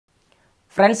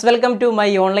Friends, welcome to my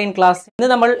online class. ഇന്ന്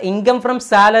നമ്മൾ income from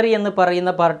salary എന്ന്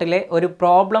പറയുന്ന പാർട്ടിലെ ഒരു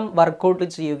പ്രോബ്ലം വർക്കൗട്ട്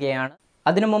ചെയ്യുകയാണ്.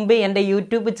 അതിനു മുമ്പ് എൻ്റെ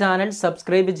യൂട്യൂബ് ചാനൽ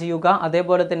സബ്സ്ക്രൈബ് ചെയ്യുക,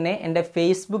 അതേപോലെ തന്നെ എൻ്റെ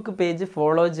ഫേസ്ബുക്ക് പേജ്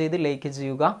ഫോളോ ചെയ്ത് ലൈക്ക്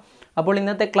ചെയ്യുക. അപ്പോൾ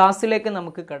ഇന്നത്തെ ക്ലാസ്സിലേക്ക്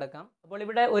നമുക്ക് കിടക്കാം. അപ്പോൾ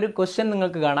ഇവിടെ ഒരു ക്വസ്റ്റ്യൻ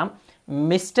നിങ്ങൾക്ക് കാണാം.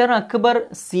 Mister Akbar,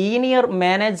 senior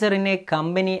manager in A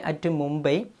company at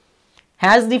Mumbai,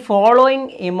 has the following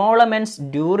emoluments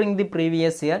during the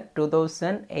previous year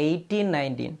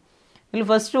 2018-19. The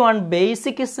first one,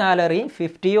 basic salary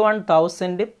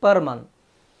 51,000 per month.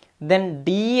 Then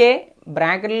DA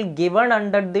bracket given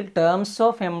under the terms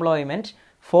of employment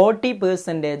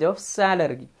 40% of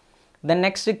salary. The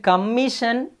next,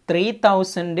 commission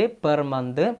 3,000 per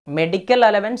month, medical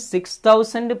allowance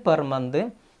 6,000 per month,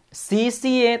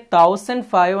 CCA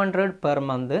 1,500 per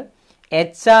month,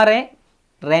 HRA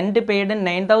rent paid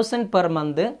 9,000 per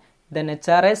month, then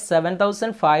HRA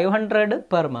 7,500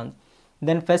 per month,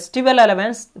 then festival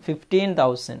allowance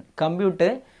 15,000, compute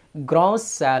gross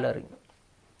salary.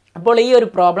 അപ്പോൾ ഈ ഒരു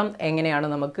problem എങ്ങനെയാണ്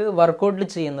നമുക്ക് workout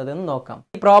ചെയ്യുന്നതെന്ന് നോക്കാം.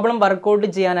 ഈ problem workout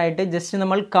ചെയ്യാനായിട്ട് just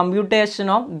നമ്മൾ കമ്പ്യൂട്ടേഷൻ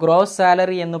ഓഫ് ഗ്രോസ്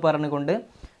സാലറി എന്ന് പറഞ്ഞുകൊണ്ട്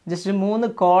ജസ്റ്റ് 3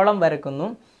 കോളം വരക്കുന്നു.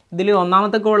 ഇതിൽ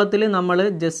ഒന്നാമത്തെ കോളത്തിൽ നമ്മൾ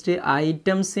ജസ്റ്റ്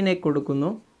ഐറ്റംസിനെ കൊടുക്കുന്നു.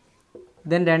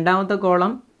 ദെൻ രണ്ടാമത്തെ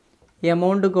column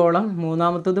amount column,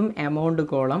 മൂന്നാമത്തതും amount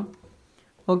column.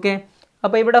 Okay,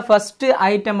 അപ്പോൾ ഇവിടെ ഫസ്റ്റ്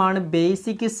ഐറ്റമാണ്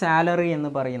ബേസിക് സാലറി എന്ന്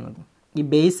പറയുന്നത്. ഈ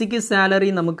ബേസിക് സാലറി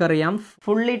നമുക്കറിയാം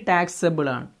ഫുള്ളി ടാക്സബിൾ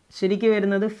ആണ്. ശരിക്കും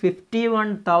വരുന്നത്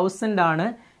 51,000 ആണ്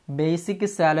ബേസിക്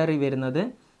സാലറി വരുന്നത്.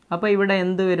 അപ്പോൾ ഇവിടെ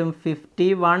എന്ത് വരും?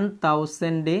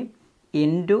 51,000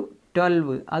 ഇൻറ്റു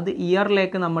 12, അത്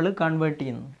ഇയറിലേക്ക് നമ്മൾ കൺവേർട്ട്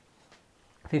ചെയ്യുന്നു.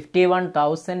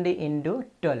 51,000 ഇൻറ്റു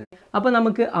 12, അപ്പോൾ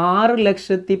നമുക്ക്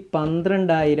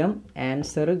 6,12,000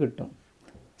 ആൻസർ കിട്ടും.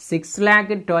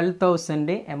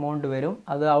 6,12,000 എമൗണ്ട് വരും.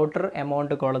 അത് ഔട്ടർ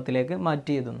എമൗണ്ട് കോളത്തിലേക്ക്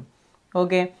മാറ്റി എഴുതുന്നു.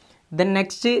 Okay, then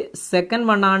next second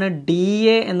one ആണ്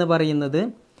DA എന്ന് പറയുന്നത്.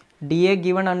 DA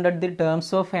given under the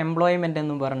terms of employment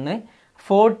എന്ന് പറഞ്ഞ്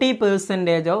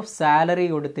 40% ഓഫ് സാലറി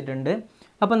കൊടുത്തിട്ടുണ്ട്.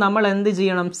 അപ്പോൾ നമ്മൾ എന്ത്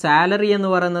ചെയ്യണം? സാലറി എന്ന്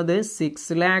പറയുന്നത്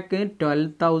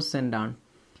 6,12,000 ആണ്.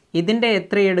 ഇതിൻ്റെ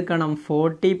എത്ര എടുക്കണം?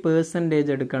 40%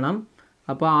 എടുക്കണം.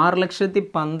 അപ്പോൾ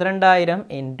 6,12,000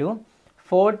 ഇൻറ്റു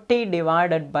 40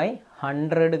 ഡിവൈഡഡ് ബൈ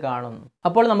 100 കാണുന്നു.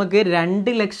 അപ്പോൾ നമുക്ക്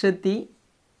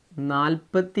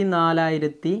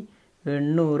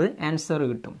 2,44,800 ആൻസർ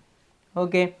കിട്ടും.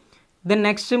 ഓക്കെ, ദെൻ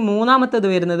നെക്സ്റ്റ് മൂന്നാമത്തത്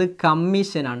വരുന്നത്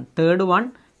കമ്മീഷനാണ്. തേർഡ് വൺ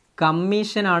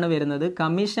കമ്മീഷനാണ് വരുന്നത്.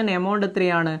 കമ്മീഷൻ എമൗണ്ട്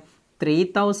എത്രയാണ്?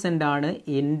 3,000 ആണ്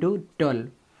ഇൻറ്റു 12.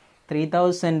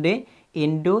 3,000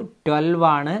 ഇൻറ്റു 12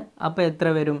 ആണ്. അപ്പോൾ എത്ര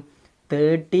വരും?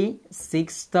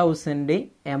 36,000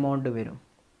 എമൗണ്ട് വരും.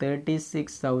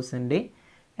 36,000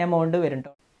 എമൗണ്ട് വരും.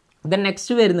 ദെൻ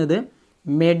നെക്സ്റ്റ് വരുന്നത്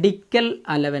മെഡിക്കൽ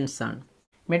അലവൻസ് ആണ്.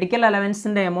 മെഡിക്കൽ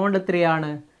അലവൻസിൻ്റെ എമൗണ്ട് എത്രയാണ്?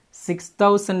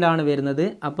 6,000 ആണ് വരുന്നത്.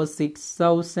 അപ്പോൾ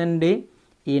 6,000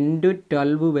 ഇൻറ്റു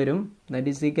 12 വരും. ദാറ്റ്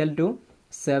ഈസ് ഈക്വൽ ടു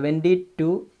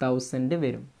 72,000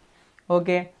 വരും.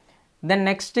 ഓക്കെ, ദെൻ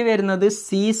നെക്സ്റ്റ് വരുന്നത്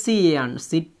CCA ആണ്.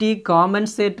 City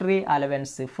compensatory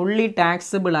allowance, fully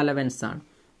taxable allowance ആണ്.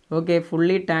 ഓക്കെ,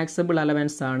 ഫുള്ളി ടാക്സബിൾ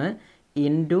അലവൻസ് ആണ്.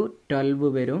 ഇൻറ്റു 12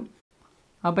 വരും.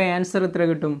 അപ്പോൾ ആൻസർ എത്ര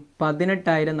കിട്ടും?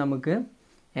 18,000 നമുക്ക്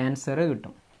ആൻസർ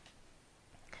കിട്ടും.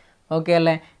 ഓക്കെ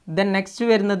അല്ലേ? ദെൻ നെക്സ്റ്റ്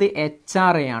വരുന്നത്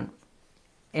HRA ആണ്.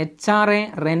 HRA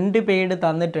റെൻറ്റ് പെയ്ഡ്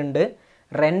തന്നിട്ടുണ്ട്.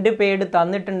 റെൻറ്റ് പെയ്ഡ്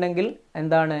തന്നിട്ടുണ്ടെങ്കിൽ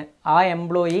എന്താണ്? ആ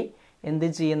എംപ്ലോയി എന്ത്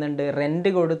ചെയ്യുന്നുണ്ട്? റെൻറ്റ്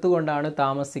കൊടുത്തുകൊണ്ടാണ്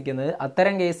താമസിക്കുന്നത്.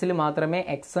 അത്തരം കേസിൽ മാത്രമേ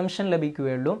എക്സംഷൻ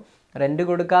ലഭിക്കുകയുള്ളൂ. റെൻറ്റ്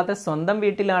കൊടുക്കാത്ത സ്വന്തം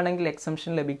വീട്ടിലാണെങ്കിൽ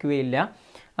എക്സംഷൻ ലഭിക്കുകയില്ല.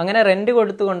 അങ്ങനെ റെൻറ്റ്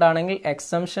കൊടുത്തുകൊണ്ടാണെങ്കിൽ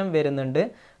എക്സംഷൻ വരുന്നുണ്ട്.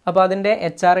 അപ്പോൾ അതിൻ്റെ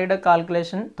HRAയുടെ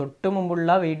കാൽക്കുലേഷൻ തൊട്ട് മുമ്പുള്ള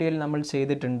വീഡിയോയിൽ നമ്മൾ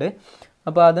ചെയ്തിട്ടുണ്ട്.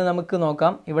 അപ്പോൾ അത് നമുക്ക്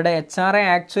നോക്കാം. ഇവിടെ HRA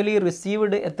ആക്ച്വലി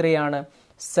റിസീവ്ഡ് എത്രയാണ്?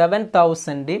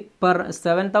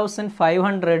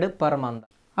 7,500 പെർ മന്ത്.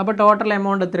 അപ്പോൾ ടോട്ടൽ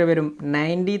എമൗണ്ട് എത്ര വരും?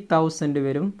 90,000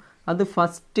 വരും. അത്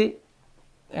ഫസ്റ്റ്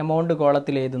എമൗണ്ട്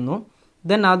കോളത്തിൽ എഴുതുന്നു.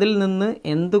 ദെൻ അതിൽ നിന്ന്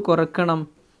എന്ത് കുറക്കണം?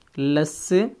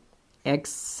 ലെസ്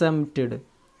എക്സംപ്റ്റഡ്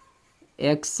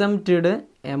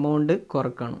എമൗണ്ട്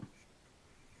കുറക്കണം.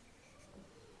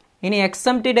 ഇനി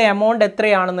എക്സംപ്റ്റഡ് എമൗണ്ട്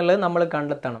എത്രയാണെന്നുള്ളത് നമ്മൾ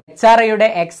കണ്ടെത്തണം. HRAയുടെ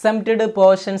എക്സംപ്റ്റഡ്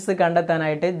പോർഷൻസ്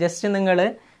കണ്ടെത്താനായിട്ട് ജസ്റ്റ് നിങ്ങൾ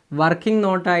വർക്കിംഗ്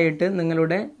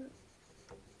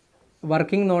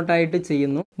നോട്ടായിട്ട്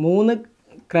ചെയ്യുന്നു. 3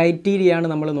 ക്രൈറ്റീരിയയാണ്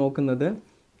നമ്മൾ നോക്കുന്നത്.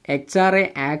 HRA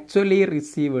ആക്ച്വലി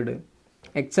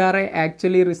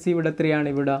റിസീവ്ഡ് എത്രയാണ്?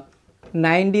 ഇവിടെ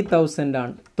 90,000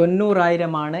 ആണ്.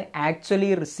 90,000 ആണ് ആക്ച്വലി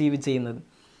റിസീവ് ചെയ്യുന്നത്.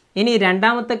 ഇനി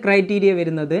രണ്ടാമത്തെ ക്രൈറ്റീരിയ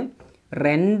വരുന്നത്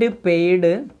rent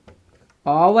paid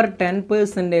over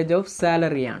 10% of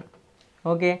salary ആണ്.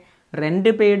 ഓക്കെ,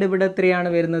 റെൻറ്റ് പെയ്ഡ് ഇവിടെ എത്രയാണ്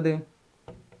വരുന്നത്?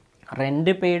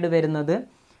 റെൻറ്റ് പെയ്ഡ് വരുന്നത്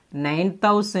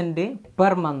 9,000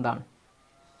 പെർ മന്ത് ആണ്.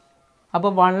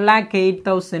 അപ്പോൾ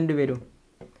 1,08,000 വരും.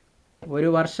 ഒരു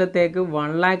വർഷത്തേക്ക്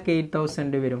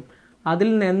 1,08,000 വരും. അതിൽ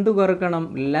നിന്ന് എന്ത് കുറക്കണം?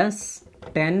 Less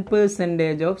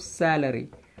 10% of salary.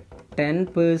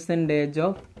 10%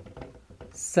 of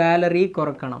salary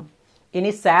കുറക്കണം.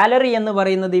 ഇനി സാലറി എന്ന്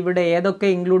പറയുന്നത് ഇവിടെ ഏതൊക്കെ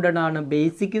ഇൻക്ലൂഡഡ് ആണ്?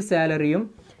 ബേസിക് സാലറിയും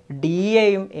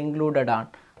DAയും ഇൻക്ലൂഡഡ് ആണ്.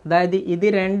 അതായത് ഇത്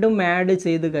രണ്ടും ആഡ്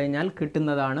ചെയ്ത് കഴിഞ്ഞാൽ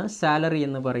കിട്ടുന്നതാണ് സാലറി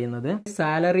എന്ന് പറയുന്നത്.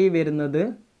 സാലറി വരുന്നത്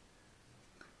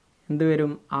എന്ത്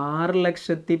വരും?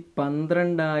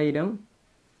 6,12,000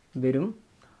 വരും.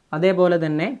 അതേപോലെ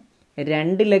തന്നെ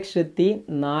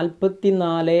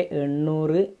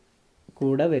 2,44,800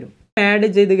 കൂടെ വരും. ആഡ്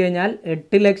ചെയ്ത് കഴിഞ്ഞാൽ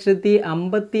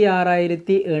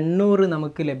 8,56,800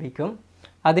 നമുക്ക് ലഭിക്കും.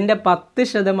 അതിൻ്റെ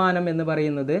 10% എന്ന്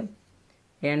പറയുന്നത്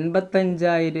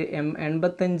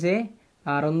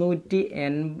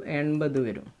 85,680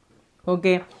 വരും.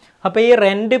 ഓക്കെ, അപ്പോൾ ഈ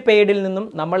റെൻറ്റ് പെയ്ഡിൽ നിന്നും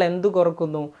നമ്മൾ എന്ത്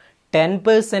കുറക്കുന്നു?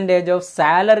 10% ഓഫ്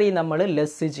സാലറി നമ്മൾ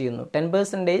ലെസ് ചെയ്യുന്നു.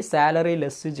 10% സാലറി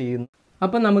ലെസ് ചെയ്യുന്നു.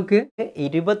 അപ്പം നമുക്ക്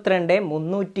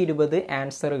 22,320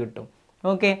 ആൻസർ കിട്ടും.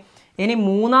 ഓക്കെ, ഇനി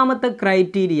മൂന്നാമത്തെ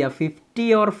ക്രൈറ്റീരിയ 50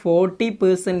 or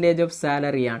 40% ഓഫ്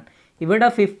സാലറിയാണ്. ഇവിടെ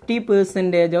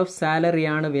 50% ഓഫ്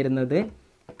സാലറിയാണ് വരുന്നത്.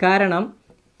 കാരണം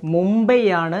മുംബൈ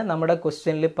ആണ് നമ്മുടെ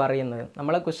ക്വസ്റ്റ്യനിൽ പറയുന്നത്.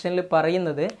 നമ്മളെ ക്വസ്റ്റ്യനിൽ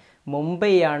പറയുന്നത്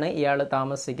മുംബൈ ആണ് ഇയാൾ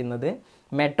താമസിക്കുന്നത്.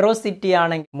 മെട്രോ സിറ്റി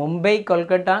ആണെങ്കിൽ മുംബൈ,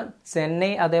 കൊൽക്കത്ത,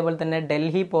 ചെന്നൈ, അതേപോലെ തന്നെ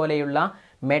ഡൽഹി പോലെയുള്ള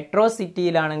മെട്രോ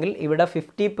സിറ്റിയിലാണെങ്കിൽ ഇവിടെ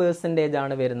 50%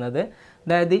 ആണ് വരുന്നത്.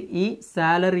 അതായത് ഈ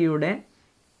സാലറിയുടെ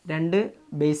 2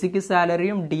 ബേസിക്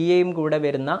സാലറിയും DAയും കൂടെ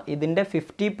വരുന്ന ഇതിൻ്റെ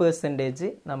 50%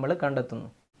 നമ്മൾ കണ്ടെത്തുന്നു.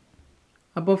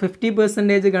 അപ്പോൾ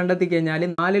 50% കണ്ടെത്തി കഴിഞ്ഞാൽ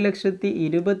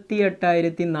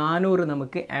 4,28,400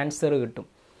 നമുക്ക് ആൻസർ കിട്ടും.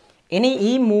 ഇനി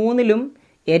ഈ മൂന്നിലും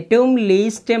ഏറ്റവും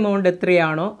ലീസ്റ്റ് എമൗണ്ട്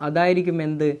എത്രയാണോ അതായിരിക്കും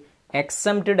എന്ത്?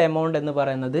 എക്സംപ്റ്റഡ് എമൗണ്ട് എന്ന്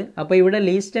പറയുന്നത്. അപ്പോൾ ഇവിടെ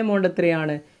ലീസ്റ്റ് എമൗണ്ട്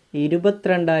എത്രയാണ്?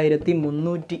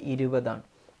 22,320 ആണ്.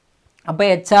 അപ്പോൾ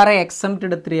HRA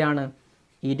എക്സംപ്റ്റഡ് എത്രയാണ്?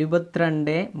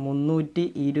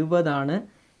 22,320 ആണ്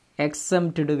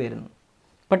എക്സംപ്റ്റഡ് വരുന്നത്.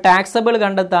 അപ്പോൾ ടാക്സബിൾ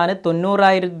കണ്ടെത്താൻ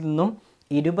 90,000 നിന്നും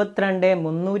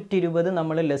 22,320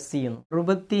 നമ്മൾ ലെസ് ചെയ്യുന്നു.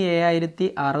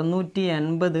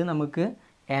 67,680 നമുക്ക്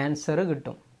ആൻസർ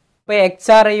കിട്ടും. ഇപ്പോൾ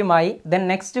HRAയുമായി ദെൻ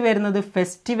നെക്സ്റ്റ് വരുന്നത്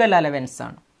ഫെസ്റ്റിവൽ അലവൻസ്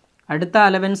ആണ്. അടുത്ത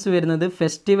അലവൻസ് വരുന്നത്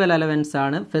ഫെസ്റ്റിവൽ അലവൻസ്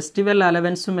ആണ്. ഫെസ്റ്റിവൽ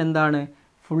അലവൻസും എന്താണ്?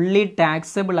 ഫുള്ളി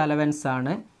ടാക്സബിൾ അലവൻസ്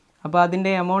ആണ്. അപ്പോൾ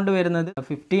അതിൻ്റെ എമൗണ്ട് വരുന്നത്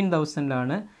 15,000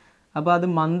 ആണ്. അപ്പോൾ അത്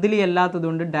മന്ത്ലി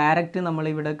അല്ലാത്തതുകൊണ്ട് ഡയറക്റ്റ്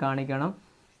നമ്മളിവിടെ കാണിക്കണം.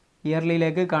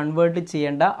 ഇയർലിയിലേക്ക് കൺവേർട്ട്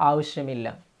ചെയ്യേണ്ട ആവശ്യമില്ല.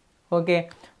 ഓക്കെ,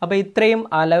 അപ്പോൾ ഇത്രയും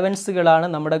അലവൻസുകളാണ്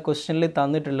നമ്മുടെ ക്വസ്റ്റ്യനിൽ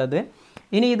തന്നിട്ടുള്ളത്.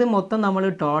 ഇനി ഇത് മൊത്തം നമ്മൾ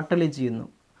ടോട്ടൽ ചെയ്യുന്നു.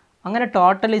 അങ്ങനെ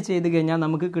ടോട്ടൽ ചെയ്ത് കഴിഞ്ഞാൽ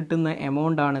നമുക്ക് കിട്ടുന്ന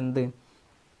എമൗണ്ട് ആണ് എന്ത്?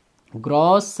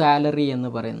 ഗ്രോസ് സാലറി എന്ന്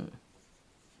പറയുന്നത്.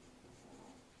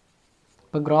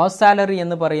 ഇപ്പോൾ ഗ്രോസ് സാലറി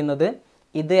എന്ന് പറയുന്നത്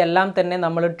ഇത് എല്ലാം തന്നെ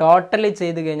നമ്മൾ ടോട്ടൽ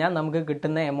ചെയ്ത് കഴിഞ്ഞാൽ നമുക്ക്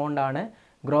കിട്ടുന്ന എമൗണ്ട് ആണ്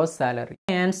ഗ്രോസ് സാലറി.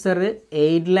 ആൻസർ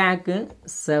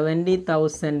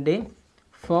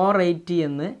 8,70,480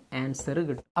 എന്ന് ആൻസർ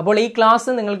കിട്ടും. അപ്പോൾ ഈ ക്ലാസ്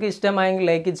നിങ്ങൾക്ക് ഇഷ്ടമായെങ്കിൽ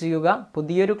ലൈക്ക് ചെയ്യുക.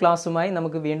 പുതിയൊരു ക്ലാസ്സുമായി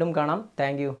നമുക്ക് വീണ്ടും കാണാം.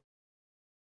 താങ്ക്